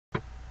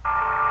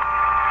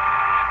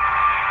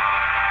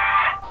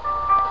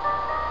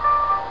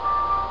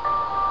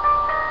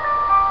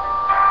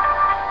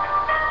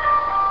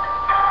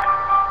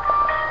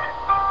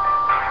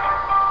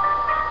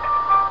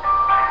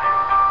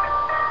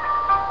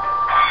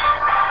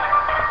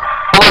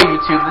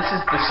YouTube, this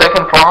is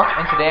TheSecondFlock,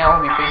 and today I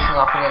will be facing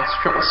off against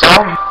Triple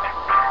Cell.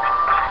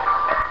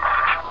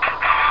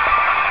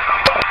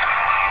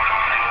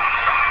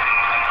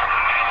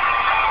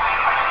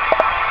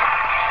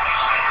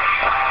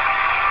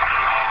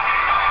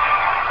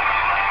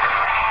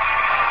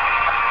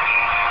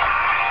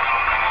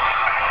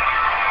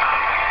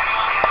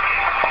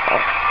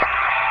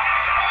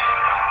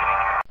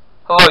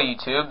 Hello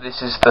YouTube,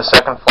 this is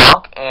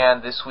TheSecondFlock,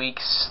 and this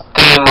week's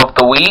theme of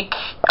the week,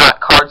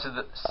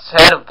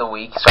 set of the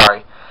week,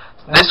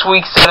 This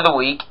week's set of the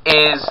week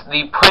is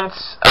the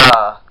Prince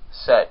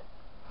set.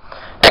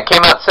 That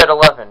came out set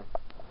 11.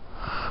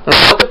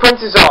 Now what the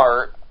Princes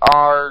are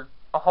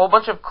a whole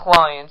bunch of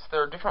clients.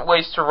 There are different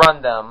ways to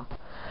run them.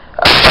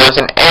 There's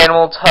an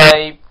animal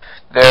type,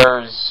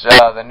 there's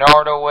the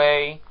Naruto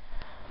way.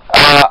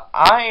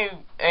 I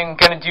am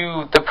going to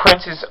do the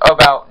Princes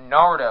about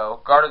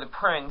Naruto, Guard of the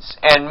Prince,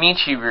 and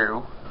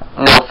Michiru.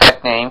 No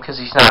effect name, because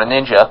he's not a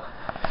ninja.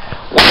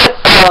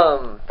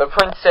 What the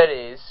Prince set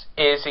is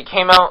it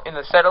came out in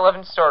the set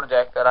 11 starter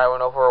deck that I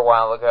went over a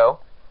while ago.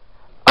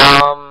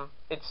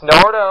 It's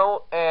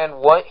Naruto, and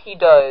what he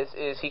does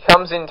is he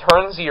comes in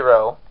turn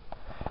 0,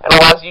 and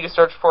allows you to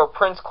search for a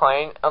Prince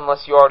client,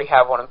 unless you already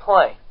have one in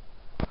play.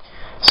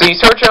 So you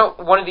search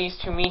out one of these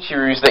two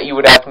Michirus that you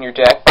would have in your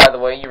deck. By the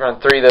way, you run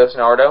 3 of those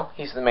Naruto.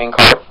 He's the main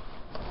card.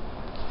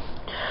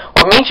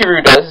 What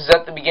Michiru does is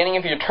at the beginning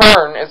of your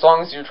turn, as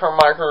long as your turn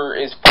marker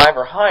is 5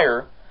 or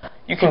higher,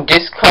 you can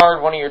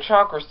discard one of your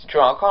chakras to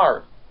draw a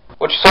card.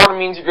 Which sort of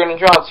means you're going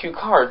to draw 2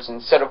 cards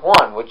instead of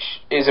 1,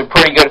 which is a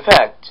pretty good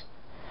effect.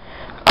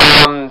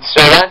 So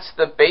that's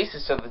the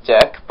basis of the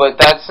deck, but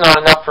that's not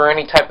enough for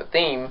any type of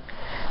theme.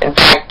 In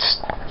fact,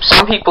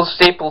 some people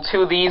staple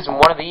 2 of these and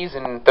 1 of these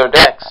in their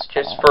decks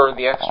just for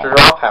the extra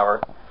draw power.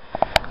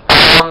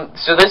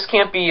 So this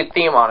can't be a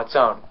theme on its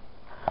own.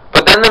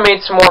 But then they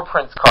made some more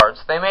Prince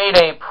cards. They made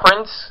a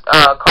Prince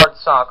card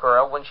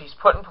Sakura. When she's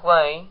put in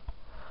play,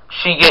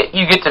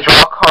 you get to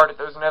draw a card if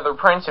there's another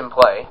Prince in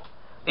play.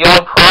 The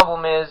only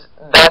problem is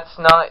that's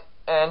not,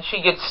 and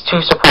she gets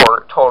 2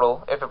 support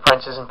total if a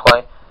Prince is in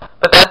play.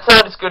 But that's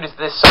not as good as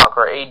this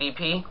Sakura,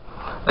 ADP.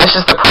 This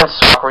is the Prince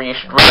Sakura you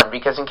should run,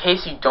 because in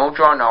case you don't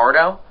draw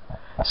Naruto,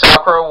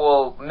 Sakura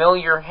will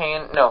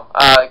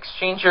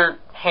exchange your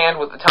hand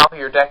with the top of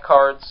your deck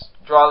cards,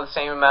 draw the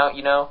same amount,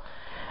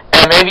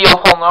 and maybe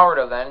you'll pull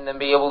Naruto then, and then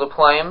be able to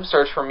play him,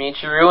 search for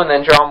Michiru, and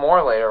then draw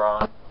more later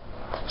on.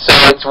 So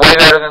it's way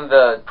better than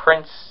the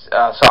Prince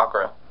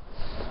Sakura.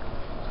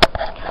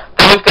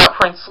 Then we've got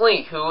Prince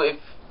Lee, who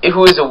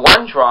is a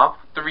 1-drop,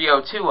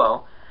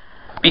 3/0/2/0,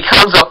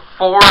 becomes a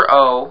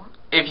 4/0.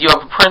 If you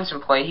have a Prince in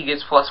play, he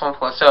gets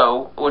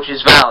 +1/+0, which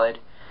is valid.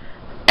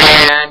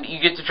 And you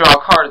get to draw a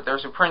card if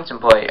there's a Prince in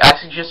play. I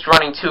suggest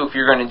running 2 if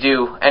you're going to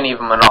do any of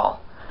them at all.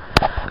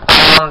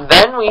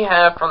 Then we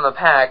have from the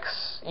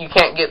packs, you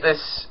can't get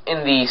this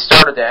in the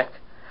starter deck,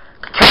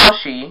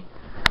 Kakashi.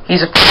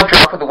 He's a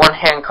 4-drop with a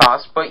 1-hand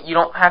cost, but you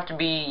don't have to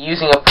be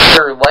using a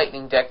fire or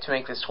lightning deck to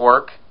make this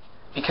work,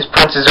 because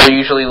Princes are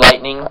usually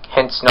lightning,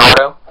 hence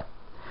Naruto.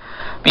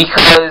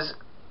 Because,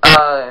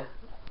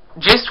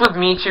 just with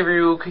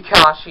Michiru,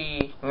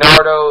 Kakashi,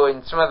 Naruto,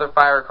 and some other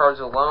fire cards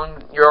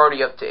alone, you're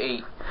already up to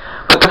 8.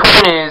 But the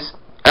point is,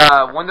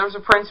 when there's a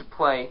Prince at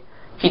play,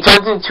 he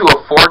turns into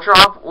a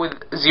 4-drop with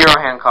 0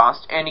 hand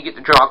cost, and you get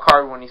to draw a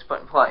card when he's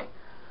put in play.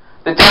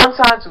 The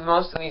downsides with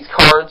most of these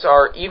cards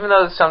are, even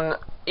though some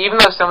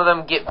of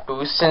them get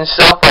boosts and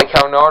stuff, like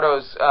how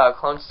Naruto's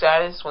clone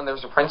status when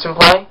there's a Prince in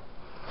play,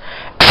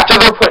 after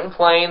they're put in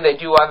play and they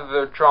do either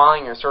their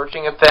drawing or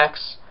searching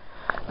effects,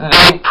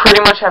 they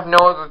pretty much have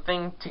no other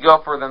thing to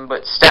go for them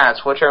but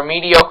stats, which are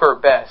mediocre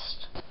at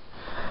best.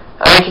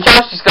 I mean,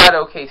 Kakashi's got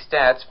okay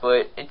stats,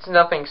 but it's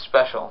nothing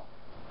special.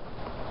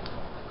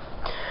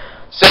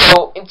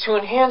 So, to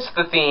enhance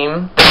the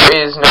theme,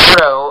 there is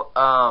Naruto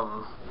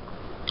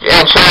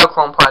and Shadow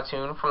Clone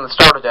Platoon from the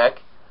starter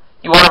deck.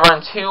 You want to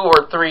run 2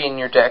 or 3 in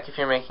your deck if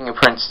you're making a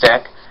Prince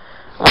deck.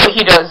 What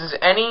he does is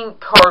any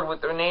card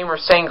with their name or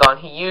Sengon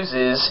he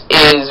uses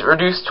is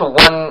reduced to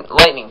 1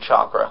 lightning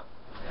chakra.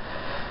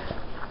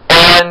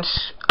 And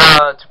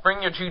to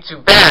bring your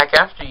jutsu back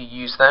after you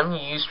use them, you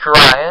use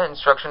Jiraiya,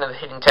 Instruction of the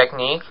Hidden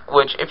Technique,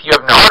 which, if you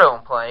have Naruto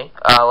in play,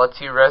 lets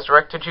you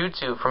resurrect a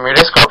jutsu from your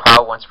discard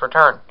pile once per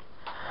turn.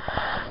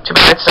 Too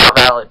bad it's not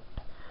valid.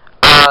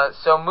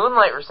 So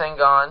Moonlight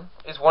Rasengan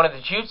is one of the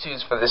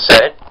jutsus for this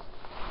set.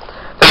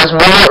 There's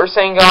Moonlight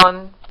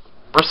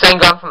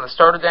Rasengan from the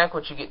starter deck,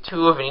 which you get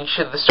 2 of in each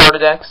of the starter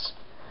decks.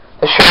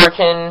 The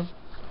Shuriken,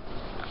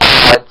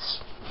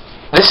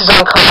 this is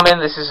uncommon,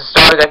 this is a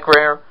starter deck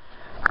rare.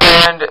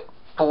 And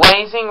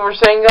Blazing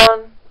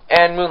Rasengan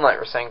and Moonlight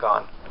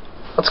Rasengan.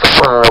 Let's go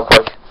through them real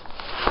quick.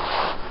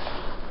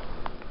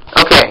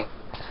 Okay,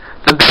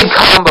 the big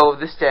combo of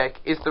this deck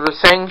is the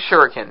Raseng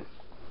Shuriken.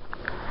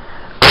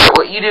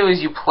 What you do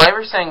is you play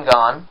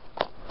Rasengan,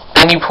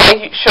 and you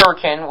play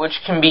Shuriken,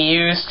 which can be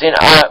used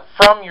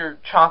from your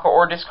chakra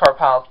or discard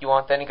pile if you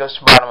want, then it goes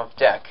to bottom of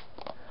deck.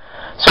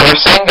 So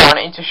Rasengan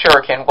into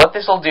Shuriken, what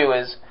this will do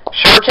is,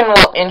 Shuriken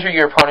will injure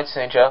your opponent's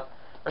ninja,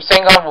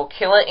 Rasengan will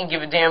kill it and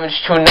give a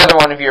damage to another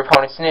one of your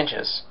opponent's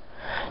ninjas.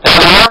 Now,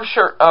 the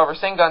more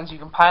Rasengans you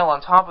can pile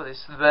on top of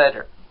this, the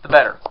better.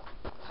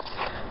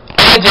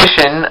 In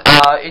addition,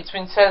 it's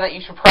been said that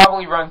you should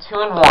probably run 2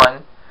 in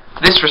 1,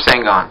 this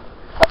Rasengan.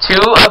 2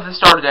 of the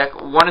starter deck,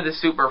 1 of the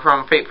super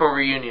from Fateful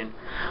Reunion.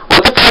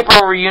 What the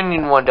Fateful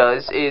Reunion one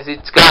does is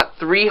it's got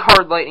 3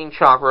 Hard Lightning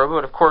Chakra,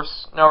 but of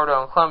course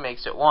Naruto and Clone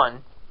makes it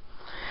 1.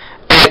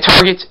 And it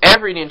targets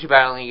every ninja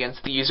battling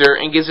against the user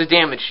and gives a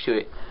damage to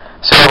it.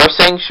 So we're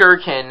saying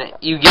Shuriken,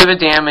 you give a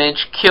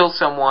damage, kill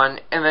someone,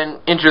 and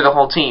then injure the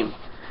whole team.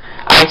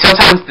 I think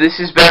sometimes this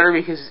is better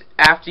because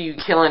after you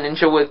kill a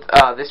ninja with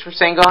this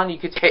Rasengan, you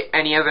could hit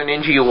any other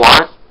ninja you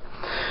want.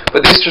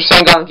 But this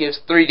Rasengan gives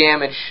 3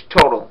 damage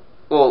total.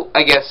 Well,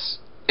 I guess,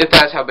 if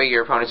that's how big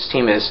your opponent's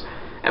team is.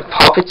 And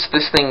Puppets,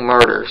 this thing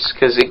murders,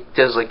 because it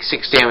does like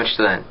 6 damage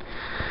to them.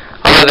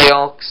 Although they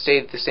all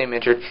stay the same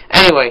injured.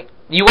 Anyway,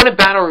 you win a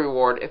battle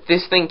reward if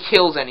this thing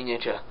kills any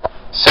ninja.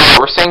 So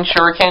we're saying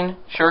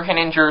Shuriken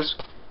injures,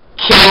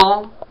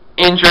 kill,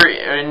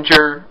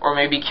 injure, or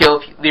maybe kill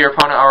if your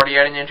opponent already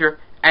had an injure,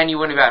 and you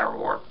win a battle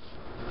reward.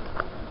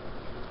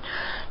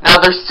 Now,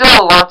 there's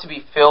still a lot to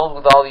be filled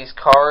with all these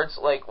cards.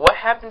 Like, what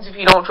happens if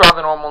you don't draw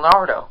the normal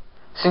Naruto?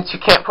 Since you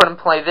can't put in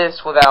play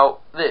this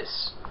without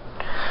this.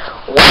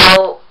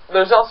 Well,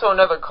 there's also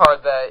another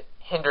card that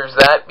hinders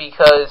that,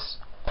 because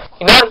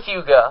Hinata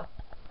Hyuga,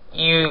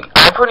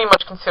 I pretty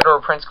much consider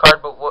a Prince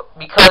card, but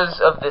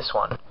because of this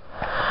one.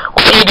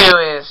 What you do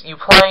is, you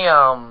play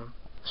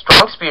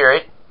Strong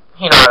Spirit,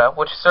 Hinata,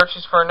 which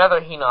searches for another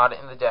Hinata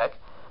in the deck.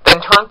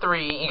 Then turn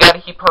 3, you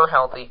gotta keep her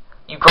healthy.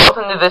 You growth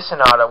into this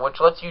Hinata, which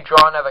lets you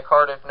draw another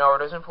card if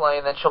Naruto's in play,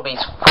 and then she'll be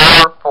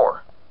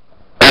 4/4.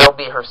 That'll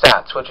be her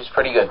stats, which is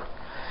pretty good.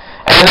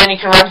 And then you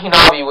can run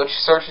Hinabi, which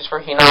searches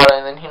for Hinata,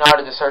 and then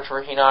Hinata to search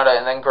for Hinata,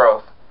 and then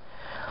growth.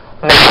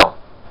 Now,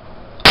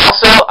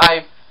 also,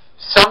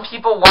 some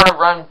people want to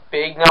run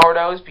big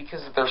Narutos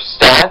because of their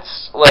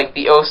stats, like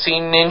the OC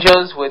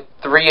ninjas with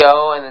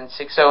 3-0 and then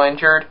 6-0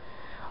 injured,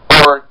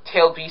 or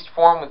Tailed Beast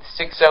form with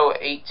 6-0,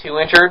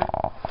 8-2 injured.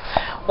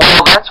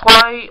 Well, that's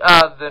why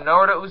the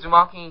Naruto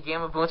Uzumaki and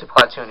Gamma Bunta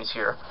platoon is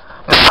here.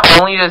 Not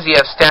only does he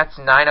have stats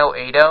 9-0,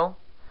 8-0,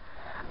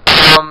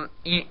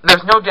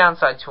 there's no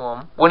downside to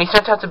him. When he's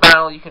sent out to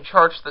battle, you can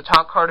charge the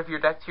top card of your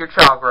deck to your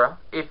chakra,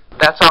 if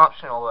that's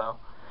optional though.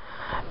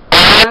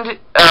 And,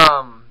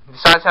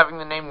 besides having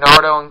the name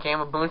Naruto and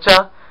Gamma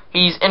Bunta,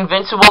 he's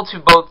invincible to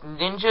both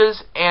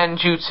ninjas and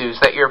jutsus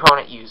that your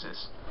opponent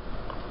uses,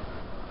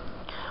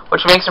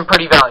 which makes him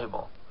pretty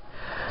valuable.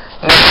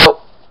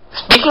 Now,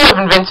 speaking of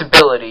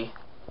invincibility,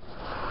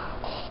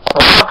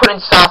 we're going to put in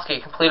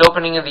Sasuke, Complete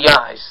Opening of the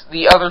Eyes,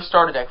 the other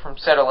starter deck from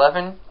set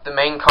 11, the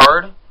main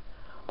card.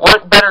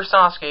 What better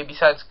Sasuke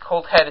besides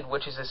Cold-Headed,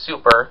 which is a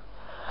super,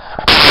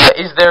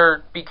 is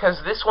there,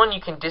 because this one you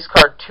can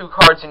discard 2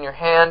 cards in your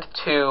hand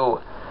to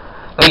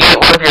negate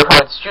one of your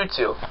opponent's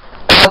jutsu.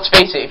 And let's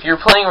face it, if you're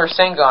playing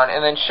Rasengan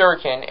and then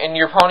Shuriken, and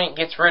your opponent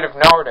gets rid of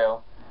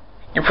Naruto,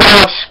 you're pretty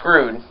much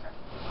screwed.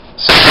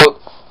 So,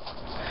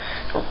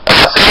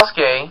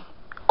 Sasuke,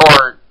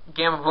 or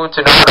Gamma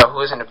Bunta Naruto,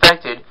 who isn't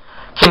affected,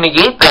 can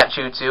negate that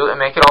jutsu and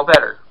make it all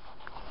better.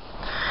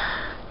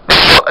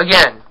 Now,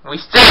 again, we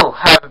still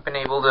haven't been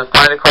able to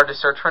find a card to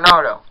search for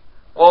Naruto.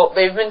 Well,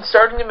 they've been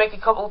starting to make a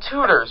couple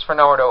tutors for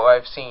Naruto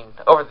I've seen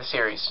over the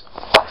series.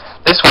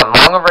 This one,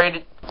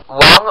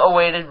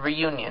 long-awaited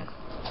Reunion.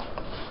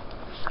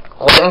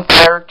 Lightning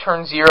Flare,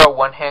 turn 0,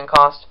 1 hand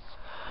cost.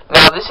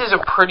 Now, this is a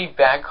pretty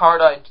bad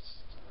card.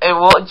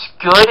 It's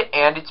good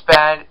and it's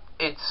bad.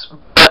 It's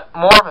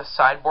more of a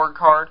sideboard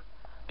card,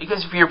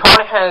 because if your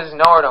opponent has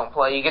Naruto in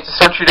play, you get to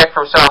search your deck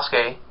for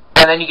Sasuke,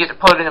 and then you get to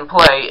put it in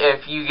play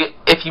if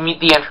you meet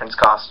the entrance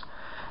cost.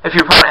 If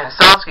your opponent has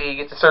Sasuke, you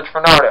get to search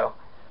for Naruto.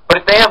 But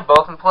if they have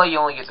both in play, you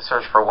only get to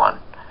search for one.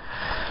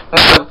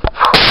 Now, the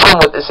problem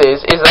with this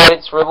is that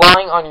it's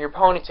relying on your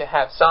opponent to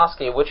have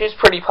Sasuke, which is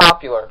pretty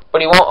popular,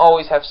 but he won't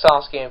always have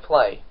Sasuke in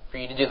play for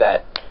you to do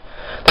that.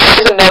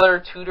 There is another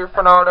tutor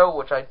for Naruto,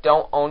 which I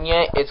don't own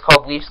yet. It's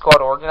called Leaf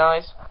Squad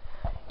Organize.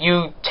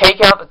 You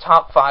take out the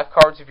top 5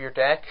 cards of your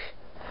deck,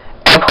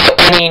 and put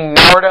any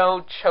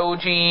Naruto,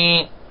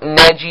 Choji,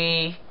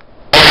 Neji,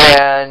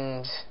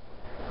 and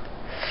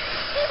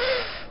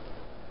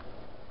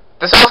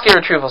the Sasuke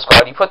Retrieval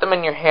Squad. You put them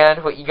in your hand,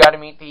 but you gotta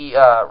meet the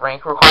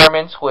rank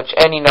requirements, which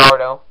any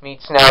Naruto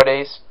meets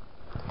nowadays.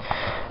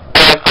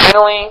 And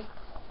finally,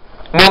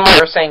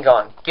 Moonlight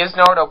Rasengan. Gives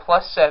Naruto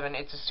 +7,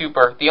 it's a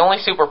super. The only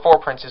super for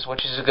Princes,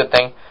 which is a good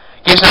thing.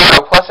 Gives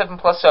Naruto +7,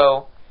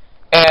 +0,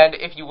 and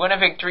if you win a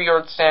victory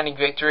or standing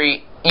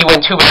victory, you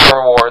win 2 battle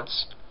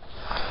rewards.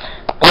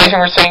 Blazing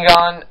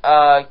Rasengan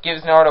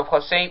gives Naruto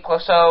 +8,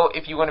 +0.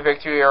 If you win a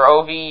victory or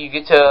OV, you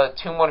get to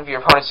tune one of your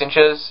opponent's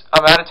ninjas.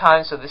 I'm out of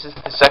time, so this is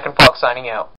TheSecondFlock signing out.